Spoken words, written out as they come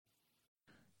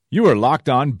You are Locked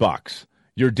On Bucks,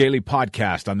 your daily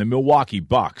podcast on the Milwaukee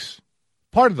Bucks.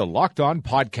 Part of the Locked On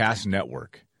Podcast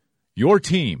Network. Your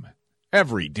team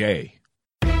every day.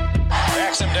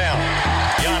 Backs him down.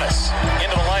 Giannis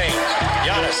into the lane.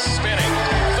 Giannis spinning.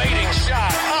 Fading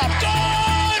shot. Up.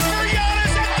 Good for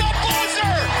Giannis at the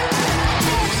buzzer.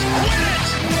 Win it.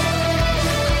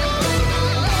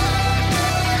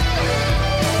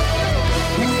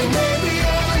 We may be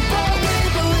young, but we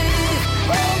believe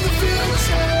on the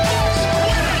future.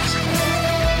 Win it.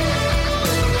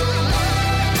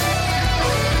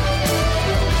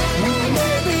 We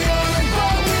may be young,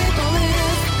 but we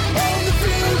believe on the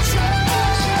future.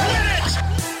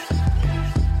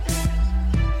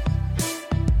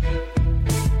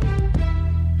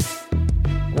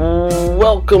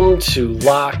 Welcome to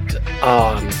Locked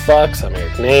On Bucks. I'm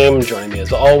Eric Name. Joining me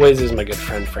as always is my good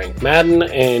friend Frank Madden.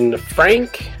 And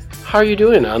Frank, how are you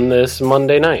doing on this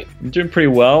Monday night? I'm doing pretty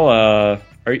well.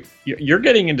 You're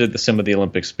getting into some of the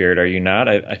Olympic spirit, are you not?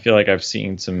 I feel like I've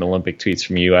seen some Olympic tweets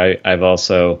from you. I've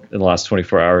also, in the last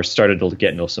 24 hours, started to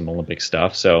get into some Olympic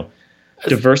stuff. So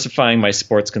diversifying my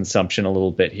sports consumption a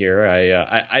little bit here.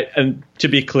 And to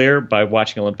be clear, by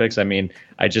watching Olympics, I mean,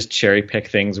 I just cherry pick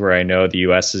things where I know the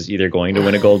U.S. is either going to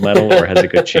win a gold medal or has a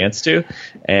good chance to.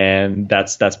 And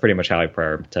that's pretty much how I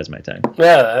prioritize my time.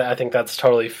 Yeah, I think that's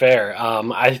totally fair.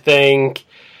 I think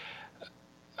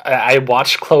I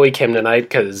watched Chloe Kim tonight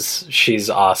because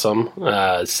she's awesome.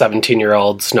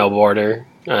 17-year-old snowboarder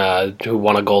who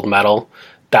won a gold medal.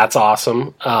 That's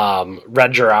awesome.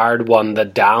 Red Gerard won the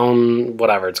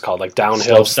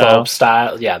downhill slope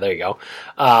style. Yeah, there you go.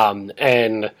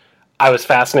 And I was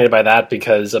fascinated by that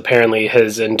because apparently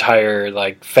his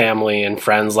entire family and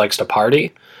friends likes to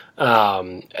party.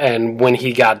 And when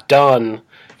he got done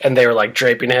and they were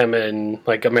draping him in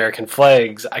American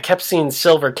flags, I kept seeing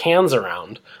silver cans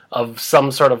around of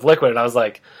some sort of liquid, and I was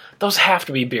like, those have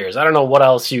to be beers. I don't know what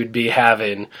else you'd be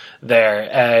having there.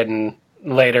 And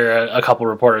later, a couple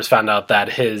reporters found out that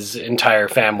his entire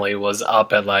family was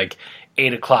up at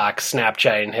 8 o'clock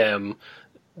Snapchatting him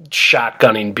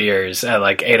shotgunning beers at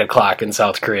 8 o'clock in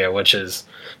South Korea, which is,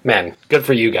 man, good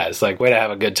for you guys. Way to have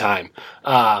a good time.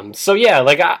 So yeah,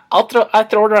 I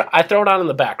throw it on in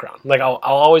the background. I'll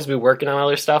always be working on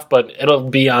other stuff, but it'll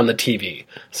be on the TV.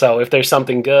 So if there's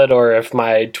something good, or if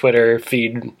my Twitter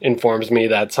feed informs me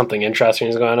that something interesting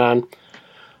is going on,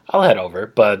 I'll head over.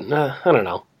 But I don't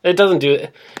know. It doesn't do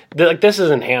it. This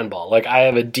isn't handball. I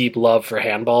have a deep love for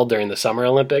handball during the Summer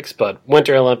Olympics, but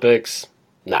Winter Olympics,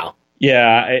 no.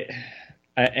 Yeah,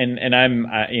 I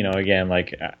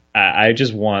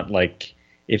just want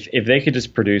if they could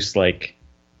just produce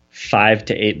 5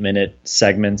 to 8 minute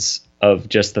segments of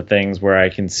just the things where I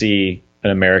can see an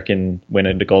American win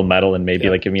a gold medal and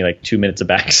maybe give me 2 minutes of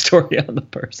backstory on the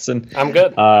person. I'm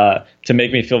good. To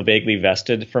make me feel vaguely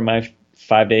vested for my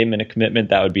 5 to 8 minute commitment,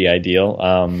 that would be ideal.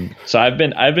 So I've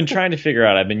been trying to figure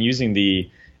out. I've been using the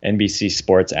NBC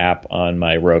Sports app on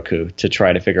my Roku to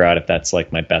try to figure out if that's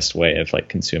my best way of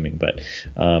consuming. But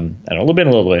I don't know, a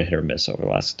little bit hit or miss over the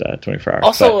last 24 hours.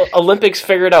 Also, Olympics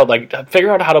figure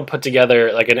out how to put together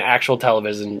an actual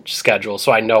television schedule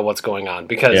so I know what's going on,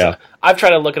 because I've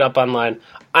tried to look it up online.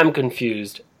 I'm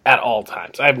confused at all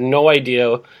times. I have no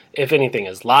idea if anything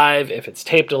is live, if it's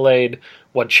tape delayed,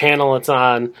 what channel it's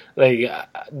on.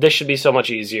 This should be so much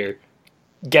easier.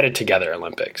 Get it together,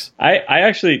 Olympics. I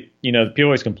actually, people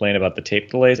always complain about the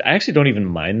tape delays. I actually don't even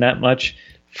mind that much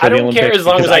for I the don't Olympics, care as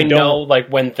long as I know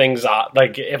when things are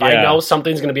if I know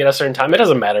something's going to be at a certain time. It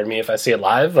doesn't matter to me if I see it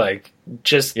live.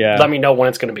 Just let me know when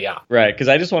it's going to be on. Right, because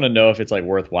I just want to know if it's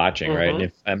worth watching, Mm-hmm.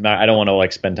 right? And if I don't want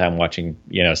to spend time watching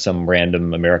some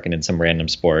random American in some random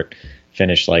sport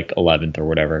finish 11th or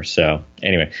whatever. So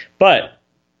anyway, but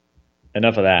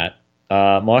enough of that.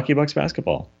 Milwaukee Bucks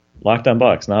basketball. Locked On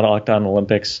Bucks, not Locked On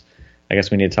Olympics. I guess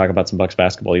we need to talk about some Bucks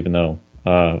basketball, even though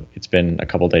it's been a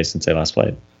couple days since they last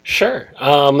played. Sure.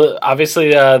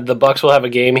 Obviously, the Bucks will have a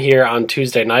game here on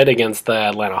Tuesday night against the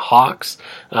Atlanta Hawks.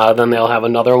 Then they'll have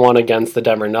another one against the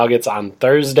Denver Nuggets on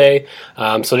Thursday.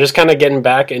 So just kind of getting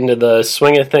back into the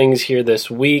swing of things here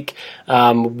this week.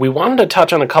 We wanted to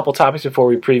touch on a couple topics before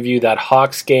we preview that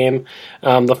Hawks game.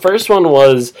 The first one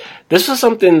was, this was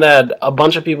something that a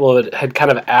bunch of people had kind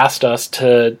of asked us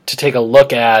to take a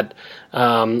look at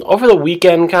over the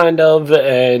weekend,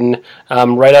 and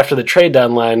right after the trade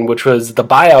deadline, which was the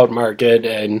buyout market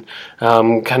and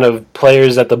kind of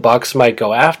players that the Bucks might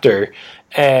go after.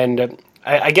 And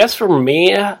I guess for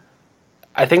me,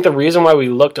 I think the reason why we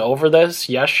looked over this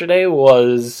yesterday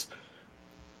was,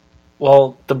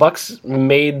 well, the Bucks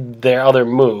made their other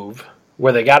move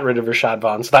where they got rid of Rashad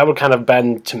Vaughn. So that would kind of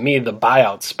been, to me, the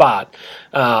buyout spot.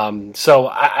 So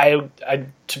I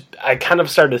kind of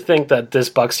started to think that this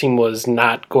Bucs team was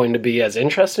not going to be as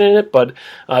interested in it. But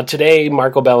today,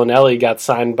 Marco Bellinelli got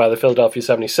signed by the Philadelphia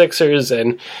 76ers,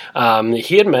 and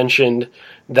he had mentioned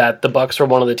that the Bucs were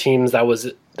one of the teams that was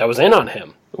in on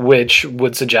him, which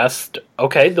would suggest,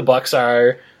 okay, the Bucs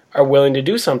are willing to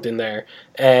do something there.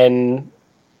 And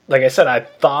like I said, I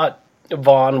thought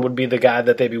Vaughn would be the guy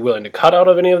that they'd be willing to cut out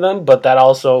of any of them, but that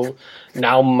also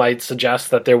now might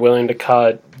suggest that they're willing to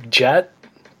cut Jet,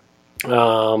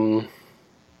 Sean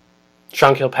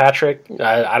Kilpatrick.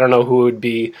 I don't know who would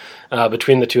be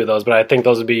between the two of those, but I think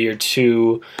those would be your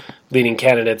two leading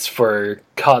candidates for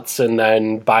cuts and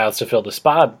then buyouts to fill the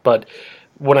spot. But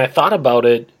when I thought about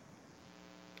it,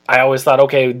 I always thought,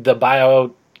 okay, the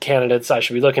buyout candidates I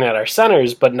should be looking at are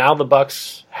centers, but now the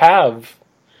Bucs have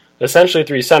essentially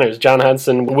three centers. John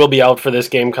Henson will be out for this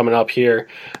game coming up here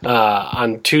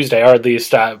on Tuesday, or at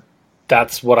least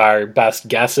that's what our best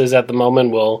guess is at the moment.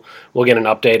 We'll get an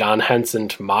update on Henson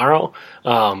tomorrow.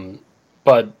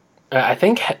 But I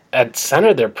think at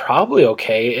center they're probably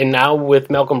okay. And now with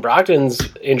Malcolm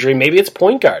Brogdon's injury, maybe it's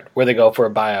point guard where they go for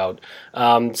a buyout.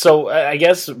 So I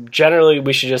guess generally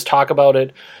we should just talk about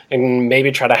it and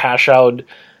maybe try to hash out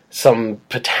some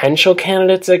potential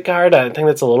candidates at guard. I think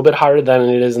that's a little bit harder than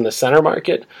it is in the center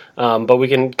market, but we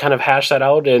can kind of hash that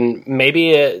out and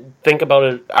maybe think about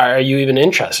it. Are you even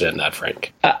interested in that,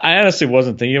 Frank? I honestly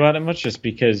wasn't thinking about it much, just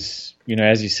because,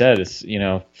 as you said, it's,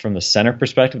 from the center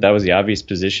perspective, that was the obvious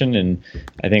position. And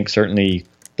I think certainly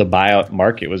the buyout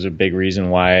market was a big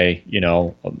reason why,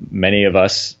 many of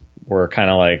us were kind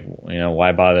of like,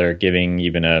 why bother giving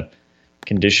even a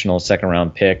conditional second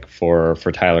round pick for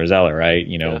Tyler Zeller, right?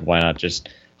 Why not just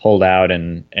hold out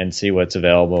and see what's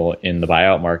available in the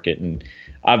buyout market? And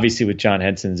obviously with John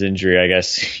Henson's injury, I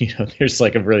guess, there's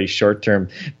like a really short term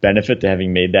benefit to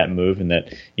having made that move, and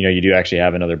that, you do actually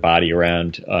have another body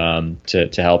around to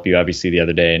help you. Obviously the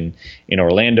other day in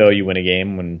Orlando, you win a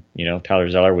game when,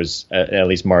 Tyler Zeller was at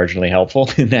least marginally helpful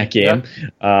in that game.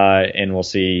 Yeah. And we'll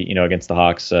see, against the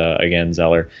Hawks, again,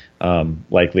 Zeller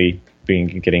likely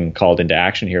getting called into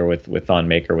action here with Thon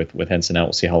Maker, with Henson out.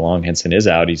 We'll see how long Henson is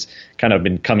out. He's kind of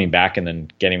been coming back and then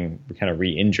getting kind of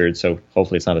re-injured, so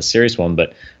hopefully it's not a serious one,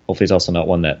 but hopefully it's also not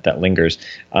one that lingers.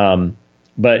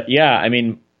 But yeah, I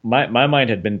mean, my mind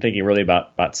had been thinking really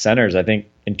about centers. I think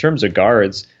in terms of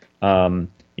guards,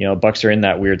 Bucs are in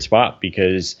that weird spot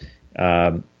because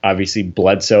obviously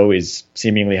Bledsoe is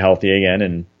seemingly healthy again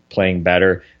and playing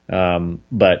better.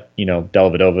 But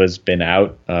Dellavedova's been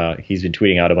out. He's been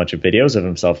tweeting out a bunch of videos of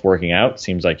himself working out.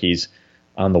 Seems like he's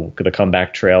on the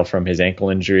comeback trail from his ankle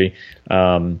injury.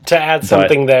 To add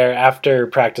something there, after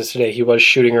practice today, he was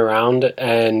shooting around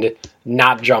and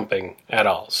not jumping at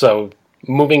all. So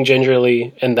moving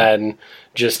gingerly and then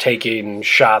just taking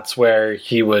shots where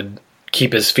he would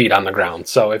keep his feet on the ground.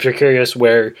 So if you're curious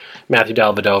where Matthew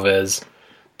Dellavedova is,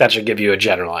 that should give you a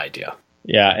general idea.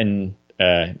 Yeah, and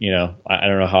I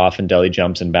don't know how often Delly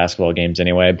jumps in basketball games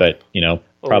anyway, but,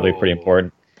 probably pretty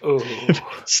important.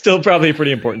 Still probably a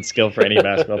pretty important skill for any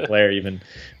basketball player, even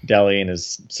Delly and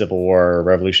his Civil War or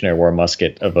Revolutionary War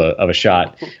musket of a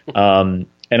shot.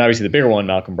 And obviously the bigger one,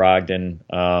 Malcolm Brogdon,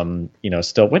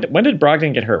 still, when did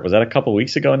Brogdon get hurt? Was that a couple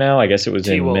weeks ago now? I guess it was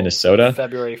in Minnesota.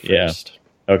 February 1st. Yeah.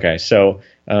 Okay. So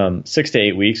 6 to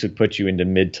 8 weeks would put you into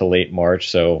mid to late March.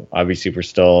 So obviously we're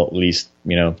still at least,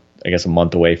 I guess a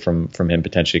month away from him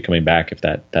potentially coming back if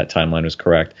that timeline was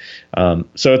correct.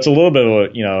 So it's a little bit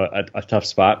of a tough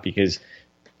spot because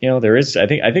there is, I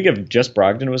think if just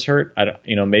Brogdon was hurt,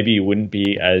 maybe you wouldn't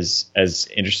be as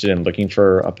interested in looking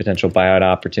for a potential buyout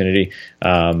opportunity.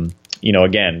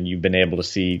 Again, you've been able to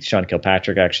see Sean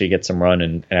Kilpatrick actually get some run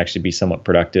and actually be somewhat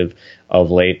productive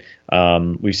of late.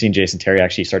 We've seen Jason Terry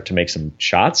actually start to make some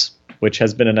shots, which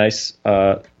has been a nice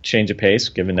change of pace,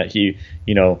 given that he,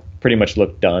 pretty much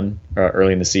looked done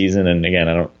early in the season. And again,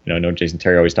 I know Jason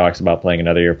Terry always talks about playing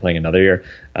another year.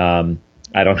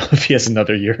 I don't know if he has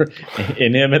another year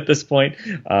in him at this point.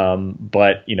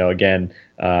 But, again,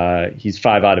 he's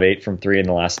 5 out of 8 from 3 in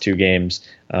the last 2 games.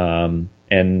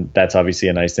 And that's obviously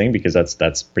a nice thing because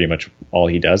that's pretty much all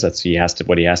he does. That's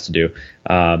what he has to do.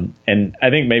 And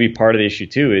I think maybe part of the issue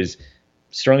too is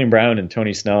Sterling Brown and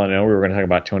Tony Snell. I know we were going to talk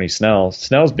about Tony Snell.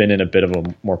 Snell's been in a bit of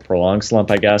a more prolonged slump,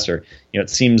 I guess, or it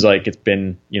seems like it's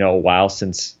been a while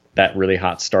since that really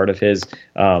hot start of his.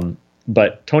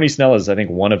 But Tony Snell is, I think,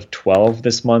 1 of 12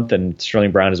 this month, and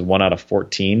Sterling Brown is 1 out of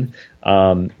 14.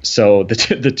 So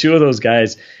the two of those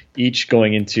guys each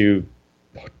going into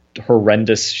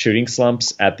horrendous shooting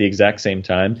slumps at the exact same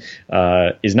time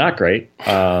is not great.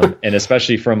 And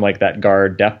especially from like that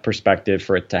guard depth perspective,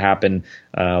 for it to happen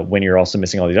when you're also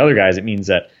missing all these other guys, it means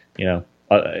that,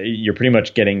 you're pretty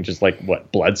much getting just like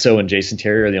Bledsoe and Jason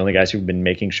Terry are the only guys who've been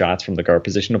making shots from the guard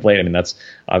position of late. I mean, that's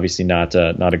obviously not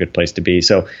a good place to be.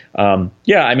 So, I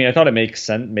thought it made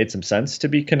some sense to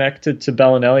be connected to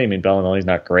Bellinelli. I mean, Bellinelli's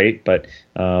not great, but,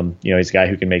 he's a guy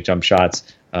who can make jump shots.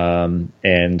 Again,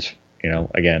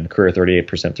 career 38%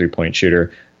 3-point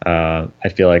shooter. I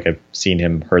feel like I've seen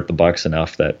him hurt the Bucks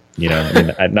enough that,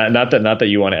 not that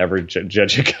you want to ever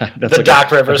judge a guy. That's the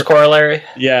Doc Rivers corollary.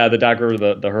 Yeah, the Doc Rivers,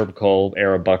 the Herb Cole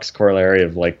era Bucks corollary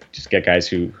of like just get guys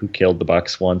who killed the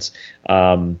Bucks once.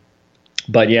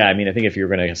 But yeah, I think if you're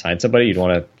going to assign somebody, you'd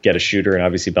want to get a shooter, and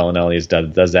obviously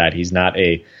Bellinelli does that. He's not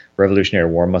a Revolutionary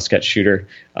War musket shooter.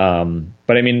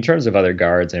 But in terms of other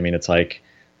guards, it's like,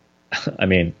 I'm not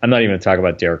even going to talk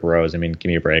about Derrick Rose. Give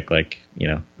me a break.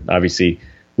 Obviously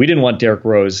we didn't want Derrick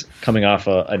Rose coming off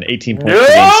an 18-point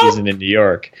game season in New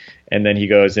York, and then he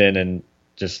goes in and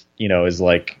just, is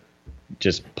like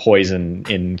just poison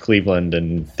in Cleveland,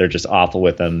 and they're just awful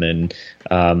with him. And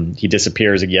he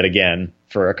disappears yet again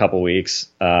for a couple weeks.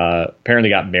 Apparently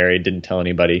got married, didn't tell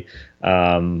anybody,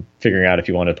 figuring out if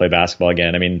he wanted to play basketball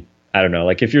again. I don't know.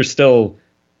 Like, if you're still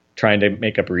trying to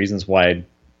make up reasons why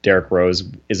Derrick Rose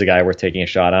is a guy worth taking a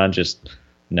shot on, just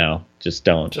don't.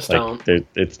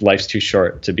 Don't. Life's too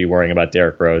short to be worrying about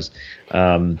Derrick Rose.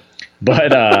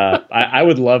 But I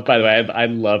would love, by the way,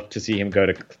 I'd love to see him go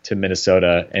to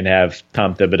Minnesota and have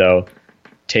Tom Thibodeau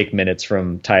take minutes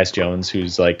from Tyus Jones,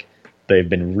 who's like they've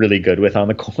been really good with on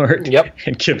the court,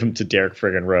 and give him to Derrick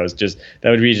friggin' Rose. That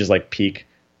would be just like peak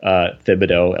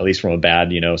Thibodeau, at least from a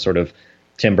bad, sort of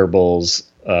Timberwolves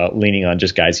leaning on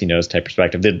just guys he knows type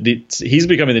perspective. He's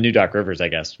becoming the new Doc Rivers, I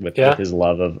guess, with his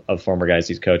love of former guys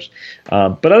he's coached.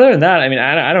 But other than that,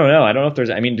 I don't know. I don't know if there's.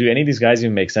 Do any of these guys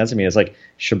even make sense? It's like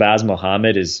Shabazz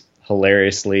Muhammad is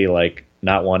hilariously like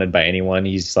not wanted by anyone.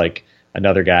 He's like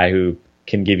another guy who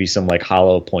can give you some like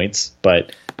hollow points,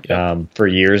 but for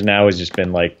years now has just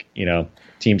been like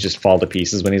teams just fall to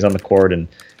pieces when he's on the court, and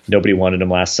nobody wanted him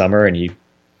last summer, and he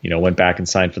went back and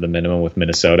signed for the minimum with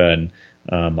Minnesota, and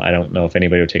I don't know if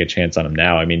anybody would take a chance on him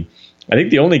now. I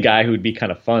think the only guy who would be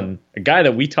kind of fun, a guy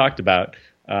that we talked about,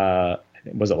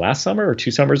 was it last summer or 2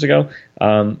 summers ago?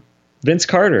 Vince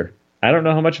Carter. I don't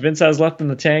know how much Vince has left in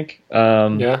the tank.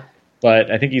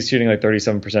 But I think he's shooting like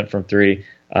 37% from three.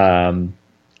 I've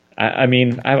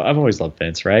always loved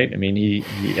Vince, right? He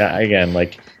again,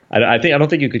 like, I don't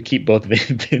think you could keep both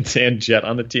Vince and Jet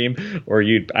on the team, or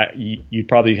you'd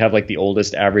probably have like the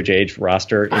oldest average age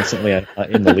roster instantly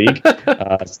in the league.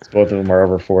 Both of them are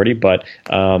over 40. But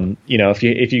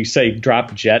if you say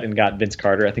drop Jet and got Vince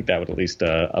Carter, I think that would at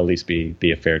least be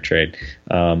a fair trade.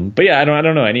 But yeah, I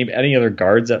don't know any other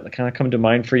guards that kind of come to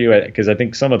mind for you, because I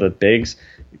think some of the bigs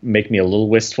make me a little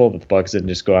wistful that the Bucks didn't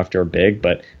just go after a big,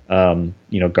 but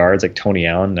guards like Tony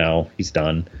Allen, no, he's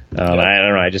done. I don't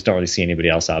know. I just don't really see anybody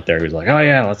else out there who's like, oh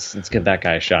yeah, let's give that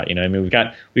guy a shot.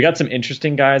 We got some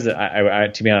interesting guys that I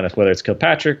to be honest, whether it's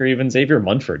Kilpatrick or even Xavier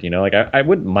Munford, I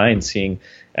wouldn't mind seeing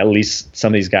at least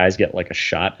some of these guys get like a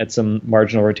shot at some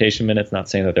marginal rotation minutes. Not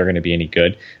saying that they're going to be any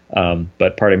good,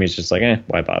 but part of me is just like,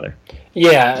 why bother?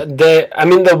 Yeah,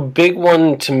 the big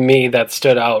one to me that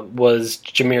stood out was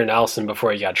Jameer Nelson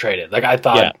before he got traded. Like, I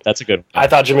thought, that's a good one. I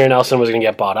thought Jameer Nelson was going to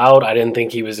get bought out. I didn't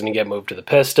think he was going to get moved to the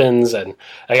Pistons, and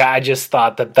like, I just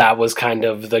thought that was kind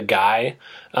of the guy.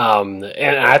 And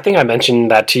I think I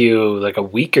mentioned that to you like a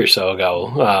week or so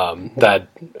ago.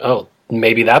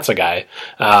 Maybe that's a guy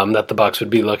that the Bucks would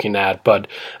be looking at. But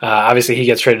obviously, he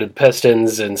gets traded to the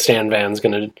Pistons, and Stan Van's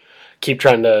going to keep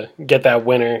trying to get that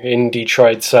winner in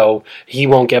Detroit, so he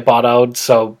won't get bought out.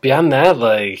 So beyond that,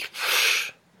 like,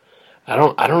 I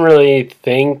don't really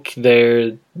think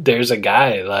there's a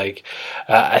guy. Like,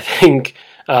 I think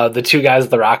the two guys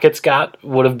the Rockets got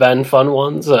would have been fun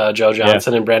ones, Joe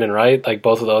Johnson and Brandon Wright. Like,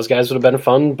 both of those guys would have been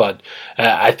fun, but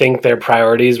I think their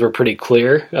priorities were pretty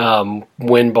clear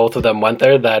when both of them went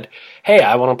there, that, hey,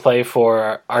 I want to play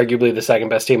for arguably the second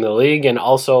best team in the league, and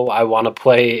also I want to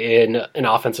play in an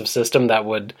offensive system that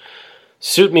would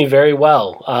suit me very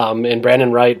well. And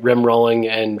Brandon Wright, rim rolling,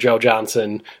 and Joe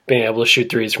Johnson being able to shoot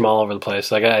threes from all over the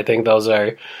place. Like, I think those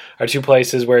are two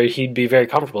places where he'd be very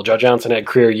comfortable. Joe Johnson had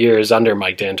career years under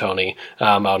Mike D'Antoni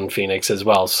out in Phoenix as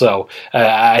well. So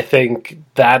I think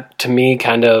that, to me,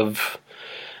 kind of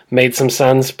made some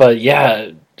sense. But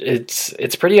yeah,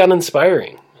 it's pretty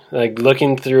uninspiring. Like,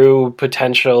 looking through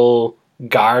potential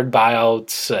guard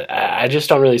buyouts, I just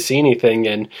don't really see anything.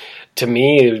 And to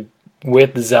me,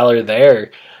 with Zeller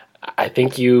there, I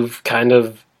think you've kind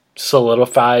of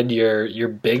solidified your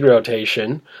big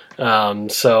rotation.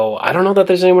 So I don't know that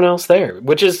there's anyone else there,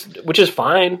 which is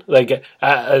fine. Like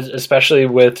especially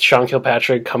with Sean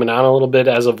Kilpatrick coming on a little bit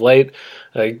as of late,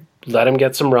 like let him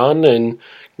get some run and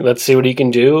let's see what he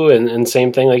can do. And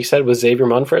same thing, like you said, with Xavier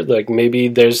Munford. Like maybe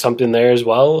there's something there as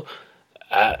well.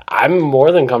 I'm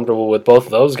more than comfortable with both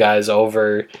of those guys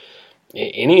over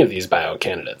any of these buyout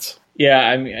candidates. Yeah,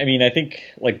 I mean, I think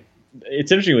like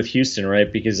it's interesting with Houston, right?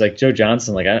 Because like Joe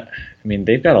Johnson, like I mean,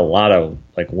 they've got a lot of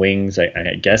like wings.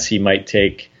 I guess he might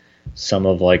take some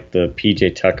of like the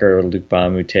PJ Tucker, Luc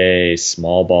Mbah-a-Moute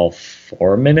small ball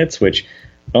 4 minutes, which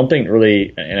I don't think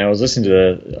really. And I was listening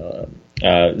to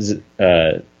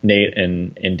Nate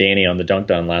and Danny on the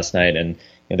Dunk On last night, and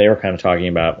they were kind of talking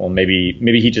about, well, maybe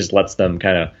he just lets them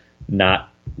kind of not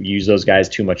use those guys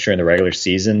too much during the regular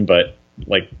season, but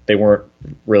like they weren't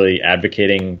really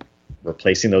advocating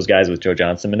replacing those guys with Joe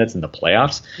Johnson minutes in the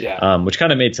playoffs, which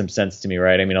kind of made some sense to me,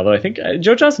 right? I mean, although I think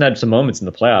Joe Johnson had some moments in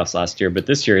the playoffs last year, but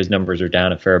this year his numbers are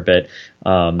down a fair bit.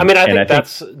 I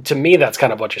think to me, that's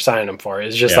kind of what you're signing him for,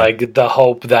 is just like the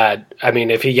hope that, I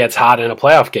mean, if he gets hot in a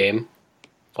playoff game,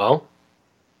 well,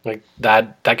 like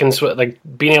that can like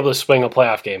being able to swing a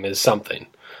playoff game is something.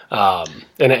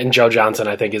 And Joe Johnson,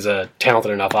 I think, is a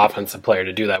talented enough offensive player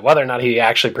to do that. Whether or not he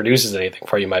actually produces anything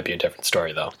for you might be a different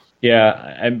story, though.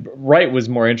 Yeah, Wright was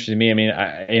more interesting to me. I mean,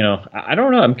 I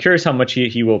don't know. I'm curious how much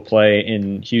he will play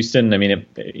in Houston. I mean,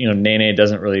 Nene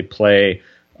doesn't really play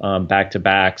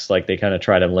back-to-backs. Like they kind of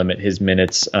try to limit his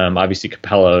minutes. Obviously,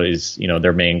 Capella is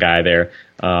their main guy there.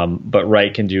 But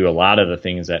Wright can do a lot of the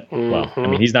things that, well, I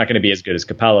mean, he's not going to be as good as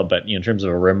Capella, but in terms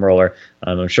of a rim roller,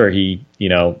 I'm sure he,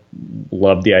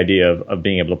 loved the idea of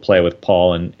being able to play with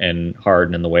Paul and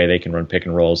Harden and the way they can run pick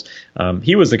and rolls.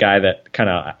 He was the guy that kind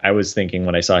of, I was thinking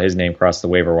when I saw his name cross the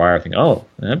waiver wire, I think, that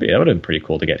would have been pretty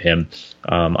cool to get him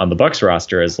on the Bucks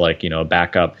roster as like, a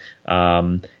backup.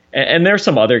 And there's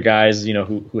some other guys,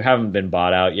 who haven't been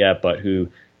bought out yet, but who,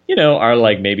 are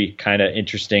like maybe kind of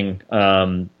interesting,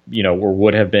 or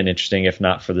would have been interesting if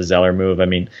not for the Zeller move. I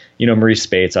mean, Maurice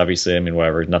Spates, obviously, I mean,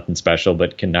 whatever, nothing special,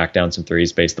 but can knock down some threes,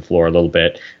 space the floor a little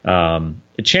bit.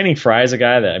 Channing Frye is a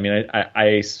guy that, I mean,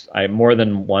 I more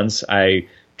than once I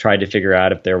tried to figure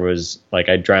out if there was, like,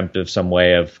 I dreamt of some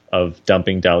way of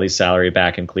dumping Delly's salary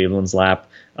back in Cleveland's lap.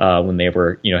 When they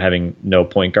were, having no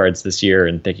point guards this year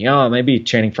and thinking, maybe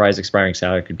Channing Frye's expiring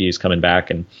salary could be used coming back.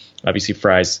 And obviously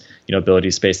Frye's, ability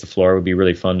to space the floor would be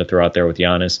really fun to throw out there with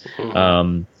Giannis.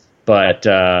 But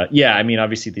I mean,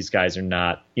 obviously these guys are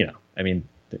not, I mean,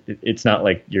 it's not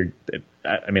like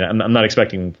I'm not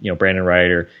expecting, Brandon Wright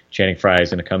or Channing Frye is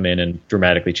going to come in and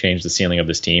dramatically change the ceiling of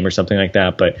this team or something like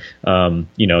that. But,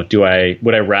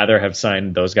 would I rather have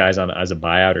signed those guys on as a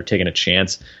buyout or taken a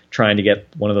chance trying to get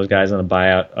one of those guys on a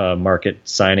buyout market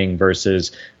signing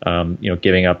versus,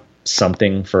 giving up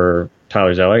something for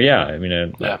Tyler Zeller? Yeah. I mean,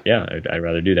 I'd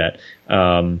rather do that.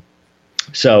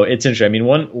 So it's interesting. I mean,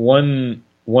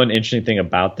 one interesting thing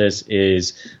about this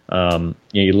is,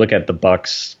 you look at the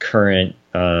Bucks' current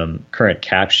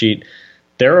cap sheet.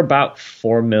 They're about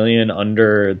 $4 million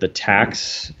under the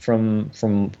tax from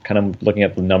kind of looking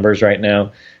at the numbers right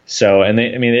now. So, and they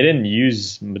didn't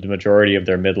use the majority of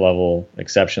their mid-level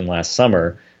exception last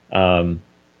summer.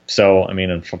 So, I mean,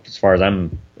 as far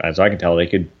as I can tell, they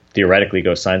could theoretically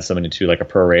go sign someone into like a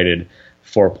prorated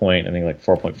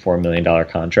 $4.4 million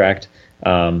contract.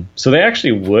 So they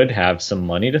actually would have some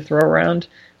money to throw around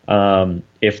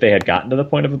if they had gotten to the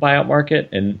point of a buyout market.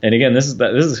 And again, this is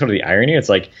sort of the irony. It's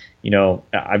like,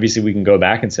 obviously we can go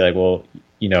back and say like, well,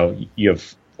 you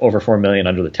have over $4 million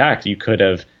under the tax. You could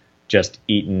have just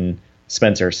eaten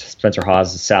Spencer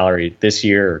Hawes' salary this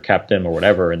year or kept him or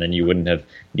whatever, and then you wouldn't have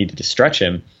needed to stretch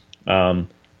him.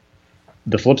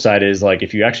 The flip side is like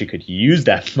if you actually could use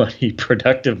that money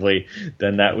productively,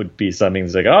 then that would be something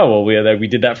that's like, oh, well, we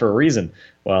did that for a reason.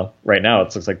 Well, right now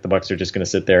it looks like the Bucks are just going to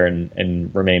sit there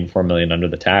and remain $4 million under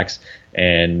the tax.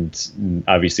 And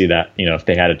obviously that, if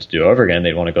they had it to do over again,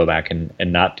 they'd want to go back and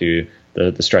not do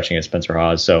the stretching of Spencer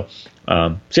Hawes. So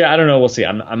yeah, I don't know. We'll see.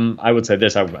 I would say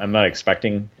this, I'm not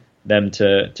expecting them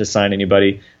to sign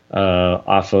anybody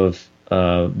off of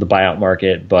the buyout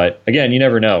market, but again, you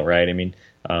never know, right? I mean,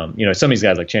 some of these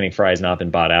guys like Channing Frye has not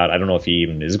been bought out. I don't know if he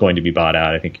even is going to be bought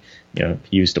out. I think,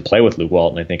 he used to play with Luke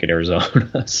Walton, I think, in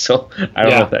Arizona. So I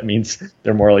don't know if that means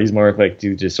he's more like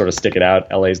to just sort of stick it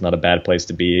out. LA is not a bad place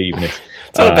to be, even if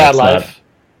it's not a bad life.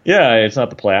 Yeah, it's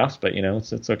not the playoffs, but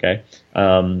it's okay.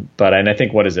 And I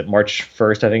think, what is it? March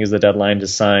 1st, I think, is the deadline to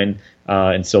sign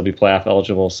and still be playoff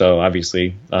eligible. So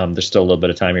obviously, there's still a little bit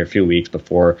of time here, a few weeks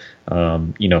before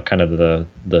kind of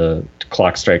the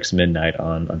clock strikes midnight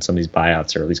on some of these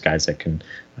buyouts, or at least guys that can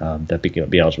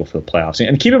be eligible for the playoffs.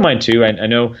 And keep in mind too, I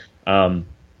know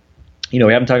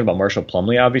we haven't talked about Marshall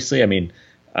Plumlee. Obviously, I mean,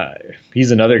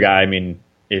 he's another guy. I mean,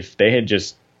 if they had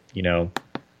just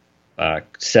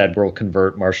said we'll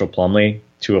convert Marshall Plumlee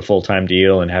to a full-time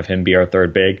deal and have him be our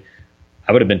third big,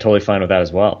 I would have been totally fine with that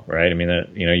as well, right? I mean,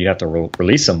 you'd have to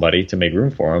release somebody to make room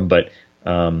for him, but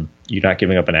you're not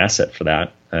giving up an asset for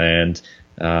that, and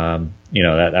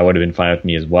that would have been fine with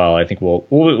me as well. I think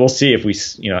we'll see if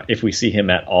we see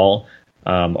him at all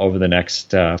over the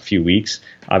next few weeks.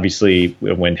 Obviously,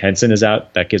 when Henson is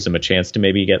out, that gives him a chance to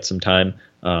maybe get some time.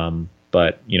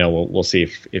 But we'll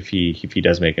see if he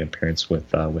does make an appearance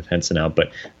with Henson out.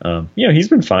 But he's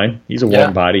been fine. He's a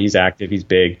warm body. He's active. He's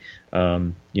big.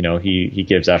 He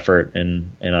gives effort,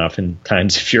 and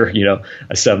oftentimes if you're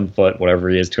a 7 foot whatever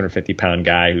he is, 250-pound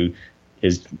guy who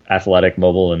is athletic,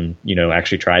 mobile, and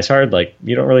actually tries hard, like,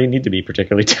 you don't really need to be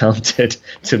particularly talented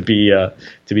to be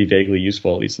vaguely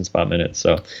useful, at least in spot minutes.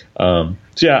 So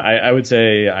I would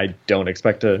say I don't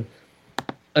expect a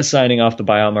signing off the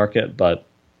buyout market, but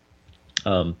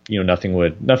nothing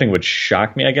would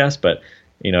shock me, I guess, but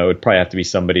it would probably have to be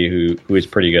somebody who is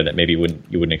pretty good that maybe you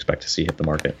wouldn't expect to see hit the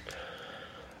market.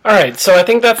 All right, so I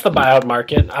think that's the buyout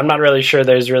market. I'm not really sure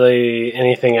there's really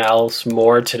anything else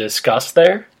more to discuss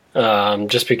there,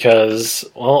 just because,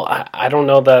 well, I don't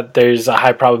know that there's a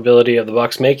high probability of the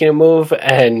Bucks making a move,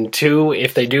 and two,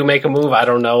 if they do make a move, I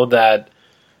don't know that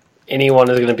anyone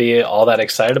is going to be all that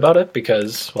excited about it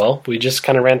because, well, we just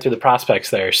kind of ran through the prospects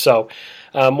there. So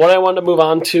what I wanted to move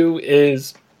on to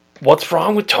is what's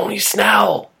wrong with Tony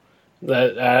Snell?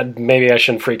 That maybe I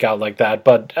shouldn't freak out like that,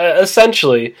 but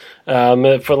essentially, for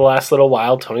the last little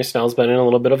while, Tony Snell's been in a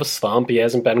little bit of a slump. He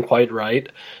hasn't been quite right,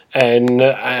 and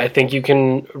I think you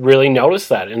can really notice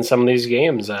that in some of these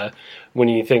games. When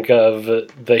you think of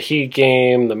the Heat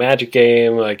game, the Magic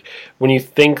game, like when you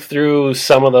think through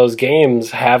some of those games,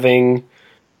 having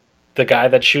the guy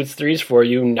that shoots threes for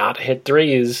you not hit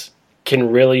threes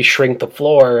can really shrink the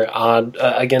floor on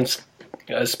against,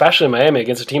 especially Miami,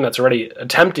 against a team that's already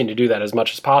attempting to do that as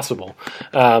much as possible.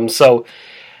 So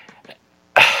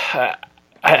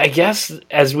I guess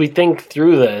as we think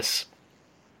through this,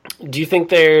 do you think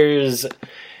there's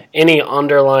any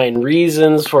underlying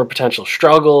reasons for potential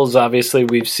struggles? Obviously,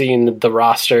 we've seen the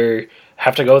roster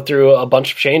have to go through a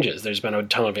bunch of changes. There's been a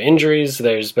ton of injuries.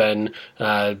 There's been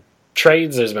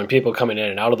trades. There's been people coming in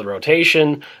and out of the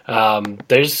rotation.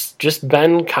 There's just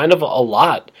been kind of a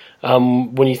lot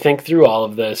when you think through all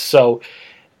of this. So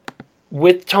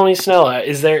with Tony Snell,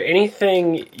 is there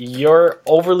anything you're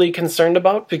overly concerned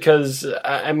about? Because,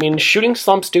 I mean, shooting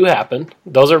slumps do happen.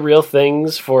 Those are real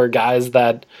things for guys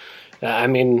that, I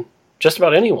mean, just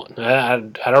about anyone. I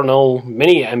don't know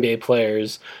many NBA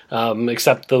players,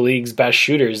 except the league's best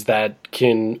shooters, that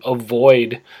can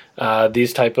avoid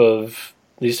these type of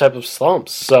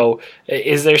slumps. So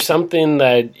is there something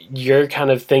that you're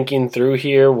kind of thinking through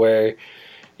here where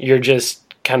you're just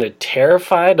kind of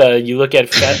terrified? You look at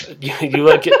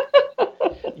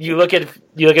you look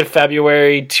at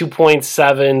February,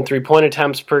 2.7 3-point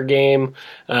attempts per game.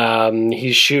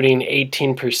 He's shooting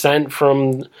 18%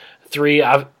 from three,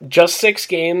 just 6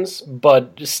 games,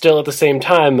 but still at the same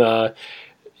time,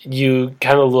 you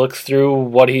kind of look through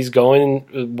what he's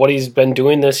been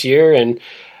doing this year, and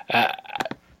I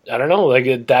don't know,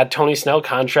 like that Tony Snell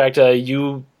contract,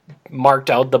 you marked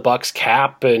out the Bucks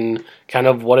cap and kind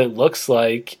of what it looks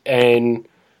like, and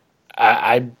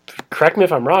I correct me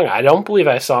if I'm wrong, I don't believe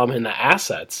I saw him in the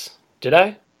assets. Did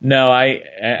I? No,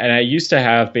 I used to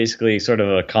have basically sort of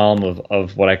a column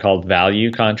of what I called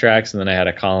value contracts, and then I had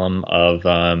a column of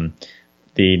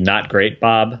the not great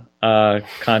Bob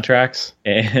contracts.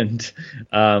 And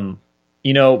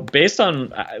based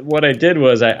on what I did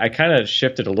was I kind of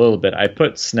shifted a little bit. I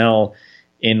put Snell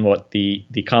in what the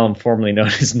column formerly known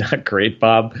as not great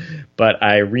Bob, but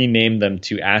I renamed them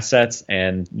to assets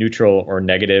and neutral or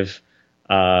negative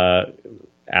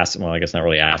asset. Well, I guess not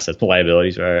really assets, but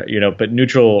liabilities, but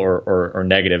neutral or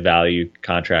negative value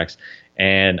contracts.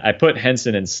 And I put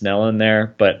Henson and Snell in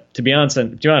there. But to be honest, I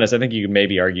think you could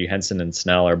maybe argue Henson and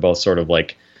Snell are both sort of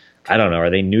like, I don't know, are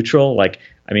they neutral? Like,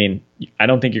 I mean, I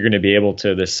don't think you're going to be able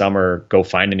to this summer go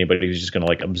find anybody who's just going to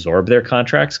like absorb their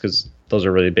contracts, because those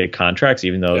are really big contracts,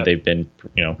 even though they've been,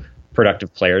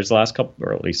 productive players the last couple,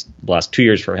 or at least the last 2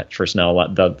 years for Snell,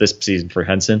 this season for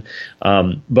Henson.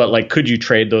 But like, could you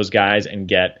trade those guys and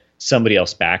get somebody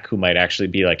else back who might actually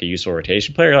be like a useful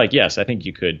rotation player, like, yes, I think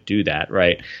you could do that,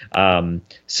 right?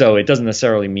 So it doesn't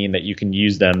necessarily mean that you can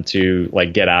use them to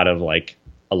like get out of like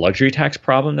a luxury tax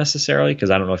problem necessarily,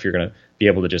 because I don't know if you're going to be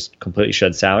able to just completely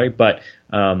shed salary, but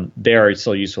they are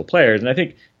still useful players. And I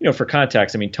think, for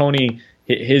context, I mean, Tony,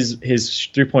 his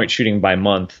 3-point shooting by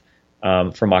month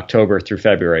from October through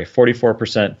February,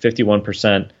 44%,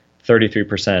 51%,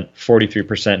 33%,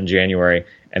 43% in January,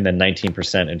 and then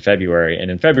 19% in February. And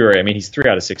in February, I mean, he's 3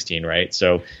 out of 16, right?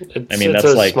 So, that's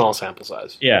a like small sample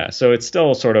size. Yeah. So it's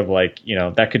still sort of like,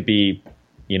 that could be,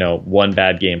 one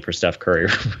bad game for Steph Curry,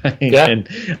 right? Yeah.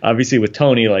 And obviously with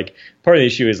Tony, like part of the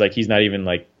issue is like he's not even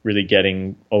like really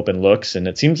getting open looks, and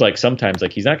it seems like sometimes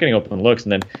like he's not getting open looks,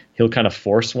 and then he'll kind of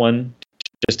force one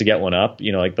just to get one up.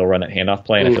 Like they'll run a handoff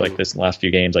play, and I feel like this in the last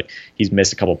few games, like he's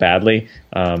missed a couple badly,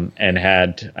 and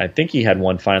I think he had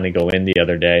one finally go in the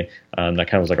other day. That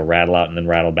kind of was like a rattle out and then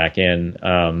rattle back in.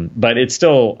 But it's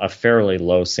still a fairly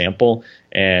low sample,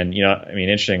 and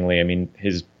interestingly,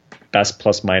 his best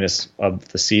plus minus of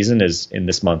the season is in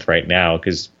this month right now,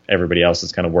 because everybody else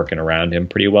is kind of working around him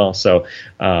pretty well. So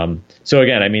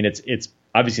again, it's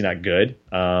obviously not good.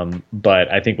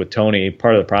 But I think with Tony,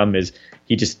 part of the problem is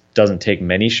he just doesn't take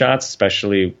many shots,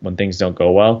 especially when things don't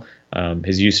go well.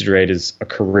 His usage rate is a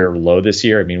career low this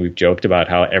year. We've joked about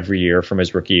how every year from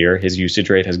his rookie year, his usage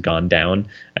rate has gone down.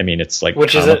 It's like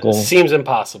comical. Seems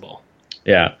impossible.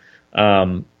 Yeah.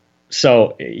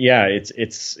 So yeah,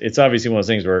 it's obviously one of those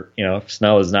things where, if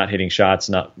Snell is not hitting shots,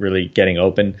 not really getting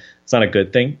open, it's not a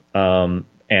good thing.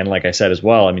 And like I said as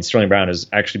well, Sterling Brown has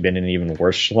actually been in an even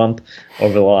worse slump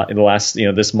over the last,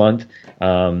 this month.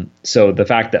 So the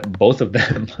fact that both of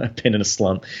them have been in a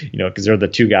slump, because they're the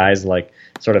two guys like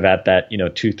sort of at that,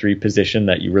 2-3 position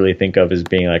that you really think of as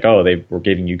being like, oh, they were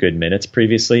giving you good minutes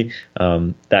previously.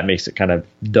 That makes it kind of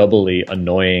doubly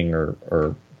annoying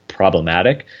or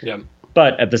problematic. Yeah.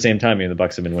 But at the same time, the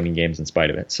Bucks have been winning games in spite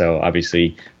of it. So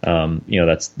obviously,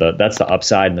 that's the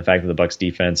upside, and the fact that the Bucks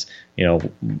defense,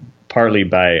 partly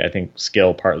by I think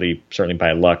skill, partly certainly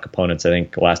by luck. Opponents, I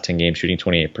think, the last 10 games shooting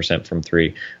 28% from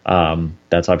three.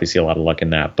 That's obviously a lot of luck in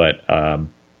that. But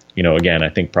again, I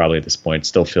think probably at this point, it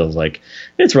still feels like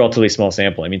it's a relatively small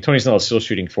sample. Tony Snell is still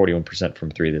shooting 41%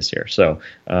 from three this year, so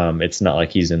it's not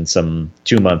like he's in some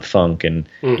 2-month funk and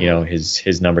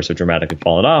his numbers have dramatically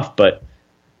fallen off, but.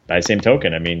 By the same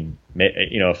token,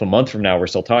 if a month from now we're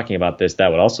still talking about this,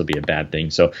 that would also be a bad thing.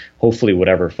 So hopefully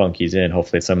whatever funk he's in,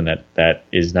 hopefully it's something that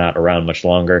is not around much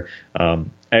longer.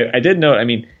 I did note,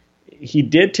 he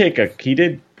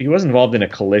was involved in a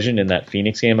collision in that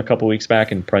Phoenix game a couple weeks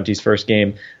back in Prunty's first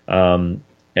game.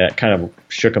 It kind of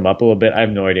shook him up a little bit. I have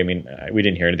no idea. We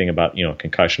didn't hear anything about,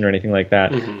 concussion or anything like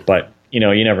that, but you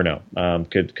never know.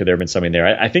 Could there have been something there?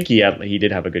 I think he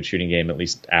did have a good shooting game, at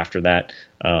least after that.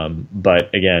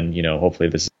 But again, hopefully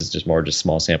this is just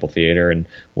small sample theater, and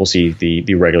we'll see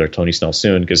the regular Tony Snell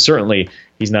soon, because certainly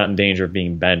he's not in danger of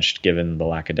being benched given the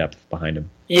lack of depth behind him.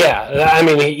 Yeah,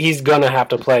 he's gonna have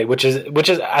to play, which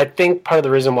is I think part of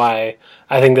the reason why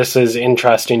I think this is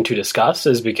interesting to discuss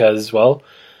is because, well,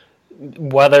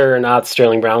 whether or not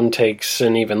Sterling Brown takes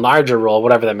an even larger role,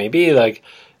 whatever that may be, like,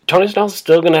 Tony Snell's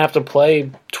still going to have to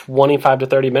play 25 to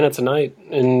 30 minutes a night,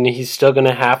 and he's still going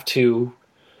to have to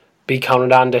be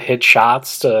counted on to hit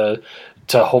shots, to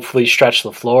hopefully stretch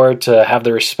the floor, to have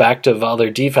the respect of other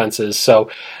defenses. So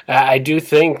I do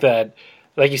think that,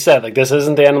 like you said, like, this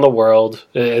isn't the end of the world.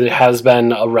 It has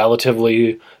been a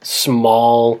relatively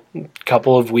small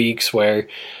couple of weeks where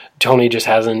Tony just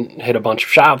hasn't hit a bunch of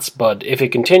shots, but if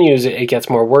it continues, it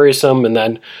gets more worrisome. And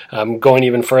then going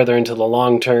even further into the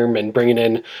long term and bringing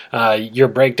in your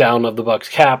breakdown of the Bucks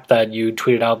cap that you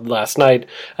tweeted out last night,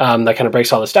 that kind of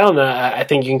breaks all this down. I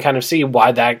think you can kind of see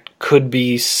why that could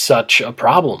be such a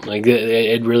problem. Like,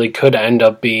 it really could end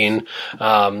up being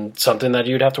something that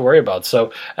you'd have to worry about.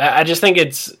 So I just think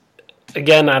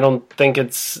again, I don't think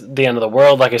it's the end of the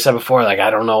world. Like I said before, like, I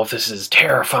don't know if this is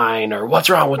terrifying or what's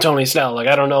wrong with Tony Snell. Like,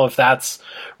 I don't know if that's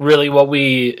really what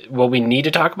we need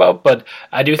to talk about, but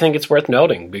I do think it's worth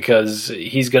noting because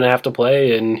he's going to have to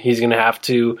play and he's going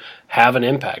to have an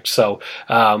impact. So,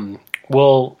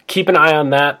 we'll keep an eye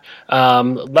on that.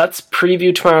 Let's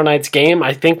preview tomorrow night's game.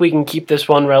 I think we can keep this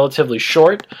one relatively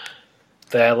short.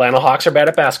 The Atlanta Hawks are bad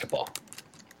at basketball.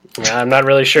 I'm not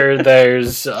really sure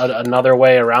there's another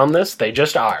way around this. They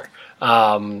just are.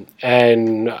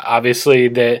 And obviously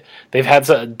they've had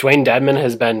Dwayne Dedmon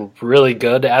has been really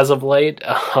good as of late.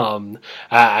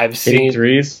 I've seen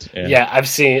threes. Yeah, I've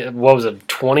seen, what was it,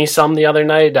 20 some the other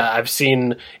night. I've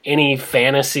seen any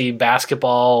fantasy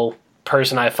basketball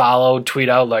person I follow tweet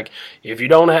out, like, if you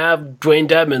don't have Dwayne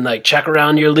Dedmon, like, check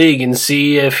around your league and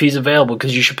see if he's available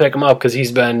because you should pick him up because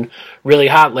he's been really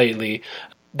hot lately.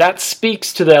 That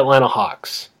speaks to the Atlanta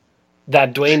Hawks,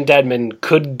 that Dwayne Dedmon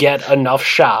could get enough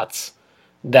shots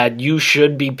that you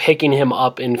should be picking him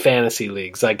up in fantasy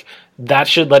leagues. Like, that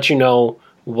should let you know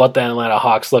what the Atlanta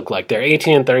Hawks look like. They're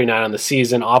 18-39 on the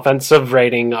season, offensive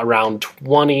rating around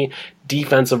 20,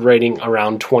 defensive rating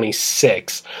around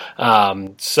 26.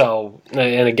 So,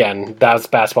 and again, that's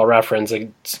Basketball Reference.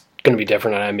 It's going to be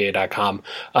different on NBA.com.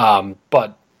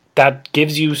 But that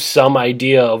gives you some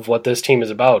idea of what this team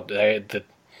is about. They're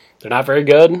not very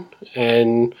good,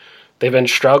 and they've been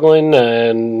struggling,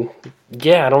 and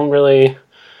yeah,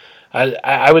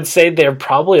 I would say they're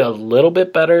probably a little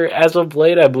bit better as of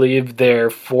late. I believe they're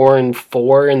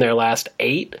 4-4 in their last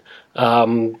 8.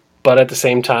 But at the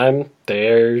same time,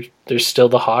 they're still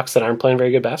the Hawks that aren't playing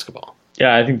very good basketball.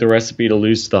 Yeah, I think the recipe to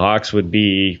lose to the Hawks would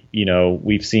be,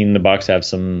 we've seen the Bucks have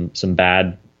some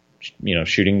bad,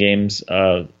 shooting games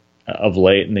of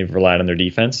late, and they've relied on their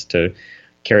defense to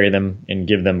carry them and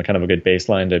give them kind of a good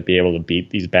baseline to be able to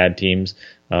beat these bad teams.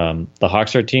 The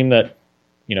Hawks are a team that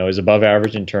is above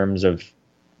average in terms of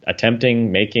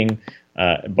attempting, making,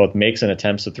 both makes and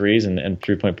attempts of threes and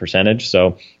 3-point percentage.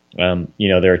 So,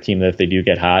 they're a team that if they do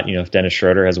get hot, if Dennis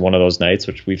Schroeder has one of those nights,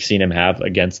 which we've seen him have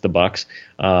against the Bucks,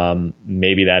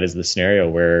 maybe that is the scenario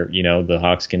where, the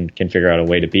Hawks can figure out a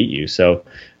way to beat you. So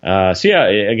yeah,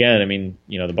 again, I mean,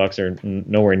 the Bucks are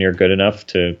nowhere near good enough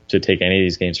to take any of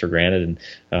these games for granted. And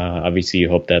obviously you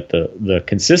hope that the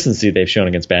consistency they've shown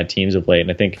against bad teams of late,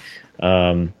 and I think,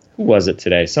 who was it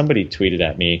today? Somebody tweeted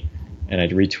at me and I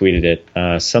retweeted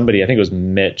it. Somebody, I think it was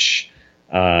Mitch,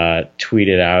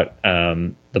 tweeted out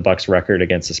the Bucks record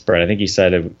against the spread. I think he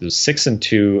said it was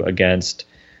 6-2 against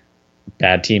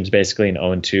bad teams, basically, and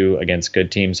 0-2 against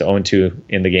good teams. 0-2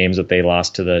 in the games that they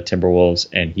lost to the Timberwolves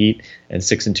and Heat, and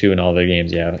 6-2 in all their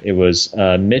games. Yeah, it was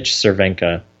Mitch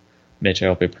Cervenka. Mitch, I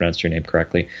hope I pronounced your name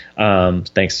correctly.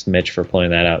 Thanks, Mitch, for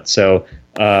pulling that out. So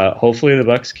hopefully the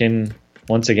Bucks can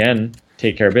once again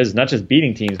take care of business, not just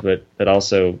beating teams, but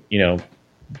not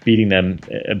beating them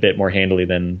a bit more handily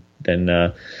than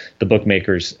the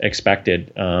bookmakers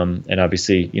expected. And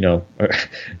obviously, not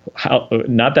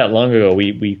that long ago,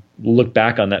 we look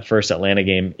back on that first Atlanta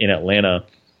game in Atlanta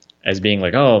as being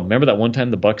like, oh, remember that one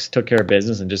time the Bucks took care of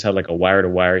business and just had like a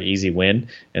wire-to-wire easy win,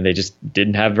 and they just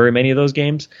didn't have very many of those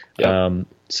games. Yep.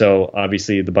 So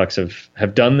obviously the Bucks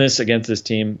have done this against this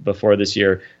team before this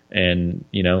year. And,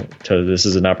 this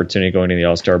is an opportunity going into the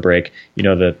All-Star break.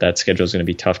 That schedule is going to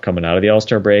be tough coming out of the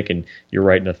All-Star break, and you're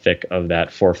right in the thick of that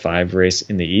 4-5 race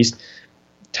in the East.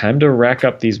 Time to rack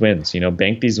up these wins,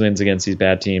 bank these wins against these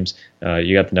bad teams.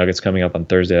 You got the Nuggets coming up on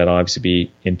Thursday. That'll obviously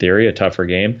be, in theory, a tougher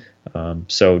game.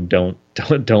 So don't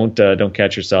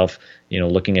catch yourself,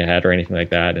 looking ahead or anything like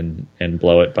that and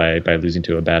blow it by losing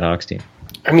to a bad Hawks team.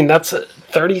 I mean, that's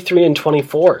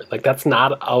 33-24. Like, that's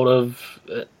not out of,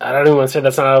 I don't even want to say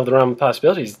that's not out of the realm of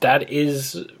possibilities. That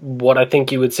is what I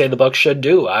think you would say the Bucks should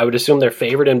do. I would assume they're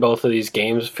favored in both of these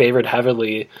games, favored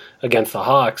heavily against the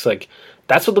Hawks. Like,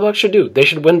 that's what the Bucks should do. They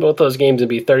should win both those games and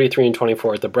be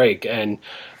 33-24 at the break. And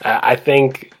I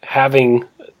think having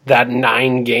that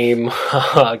 9-game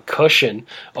cushion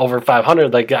over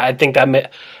 500, like, I think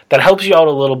that helps you out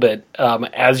a little bit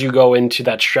as you go into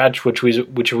that stretch, which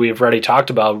we've already talked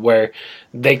about, where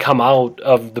they come out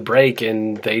of the break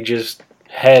and they just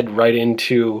head right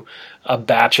into a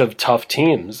batch of tough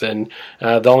teams. And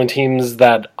the only teams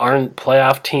that aren't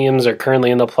playoff teams or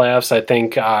currently in the playoffs, I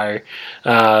think, are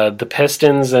the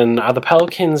Pistons. And are the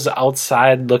Pelicans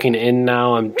outside looking in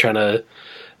now? I'm trying to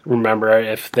remember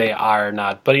if they are or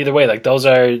not. But either way, like, those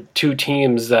are two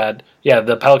teams that, yeah,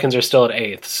 the Pelicans are still at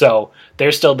 8th. So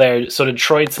they're still there. So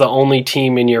Detroit's the only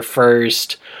team in your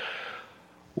first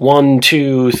 1,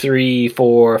 2, 3,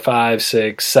 4, 5,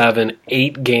 6, 7,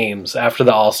 8 games after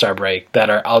the All-Star break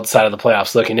that are outside of the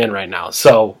playoffs looking in right now.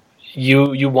 So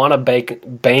you want to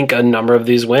bank a number of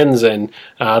these wins, and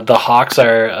the Hawks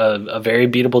are a very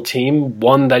beatable team.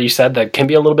 One that you said that can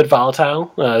be a little bit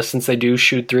volatile since they do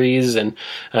shoot threes, and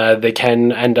they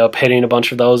can end up hitting a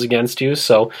bunch of those against you.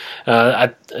 So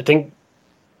I think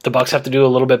the Bucks have to do a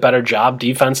little bit better job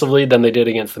defensively than they did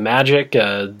against the Magic.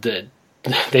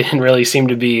 They didn't really seem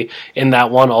to be in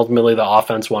that one. Ultimately, the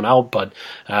offense won out, but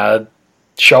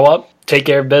show up, take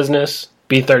care of business,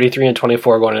 be 33-24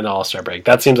 going into the All-Star break.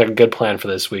 That seems like a good plan for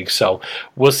this week. So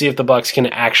we'll see if the Bucks can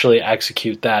actually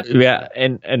execute that. Yeah,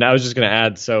 and I was just going to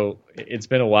add, so it's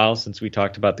been a while since we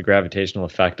talked about the gravitational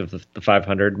effect of the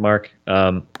 500 mark.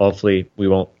 Hopefully we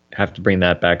won't have to bring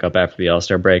that back up after the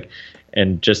All-Star break.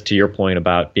 And just to your point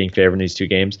about being favored in these two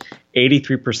games,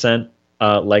 83%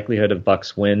 likelihood of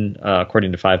Bucks win,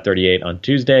 according to 538 on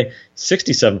Tuesday,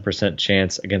 67%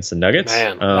 chance against the Nuggets.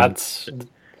 Man, that's...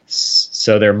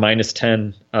 So they're minus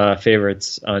 10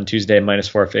 favorites on Tuesday, minus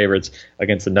 4 favorites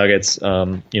against the Nuggets.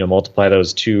 Multiply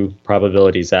those two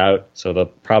probabilities out. So the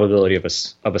probability of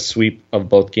a sweep of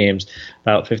both games,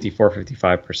 about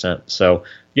 55%. So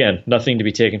again, nothing to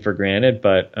be taken for granted,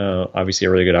 but obviously a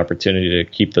really good opportunity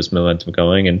to keep this momentum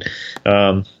going. And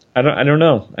I don't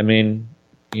know. I mean,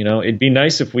 it'd be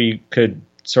nice if we could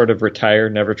sort of retire,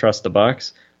 never trust the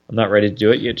Bucks. I'm not ready to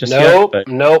do it yet.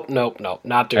 Nope,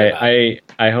 not doing that.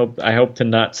 I hope to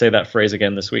not say that phrase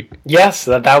again this week. Yes,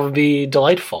 that would be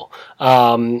delightful.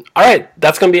 All right,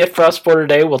 that's going to be it for us for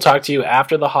today. We'll talk to you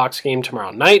after the Hawks game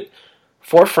tomorrow night.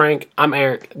 For Frank, I'm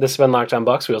Eric. This has been Locked On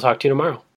Bucks. We'll talk to you tomorrow.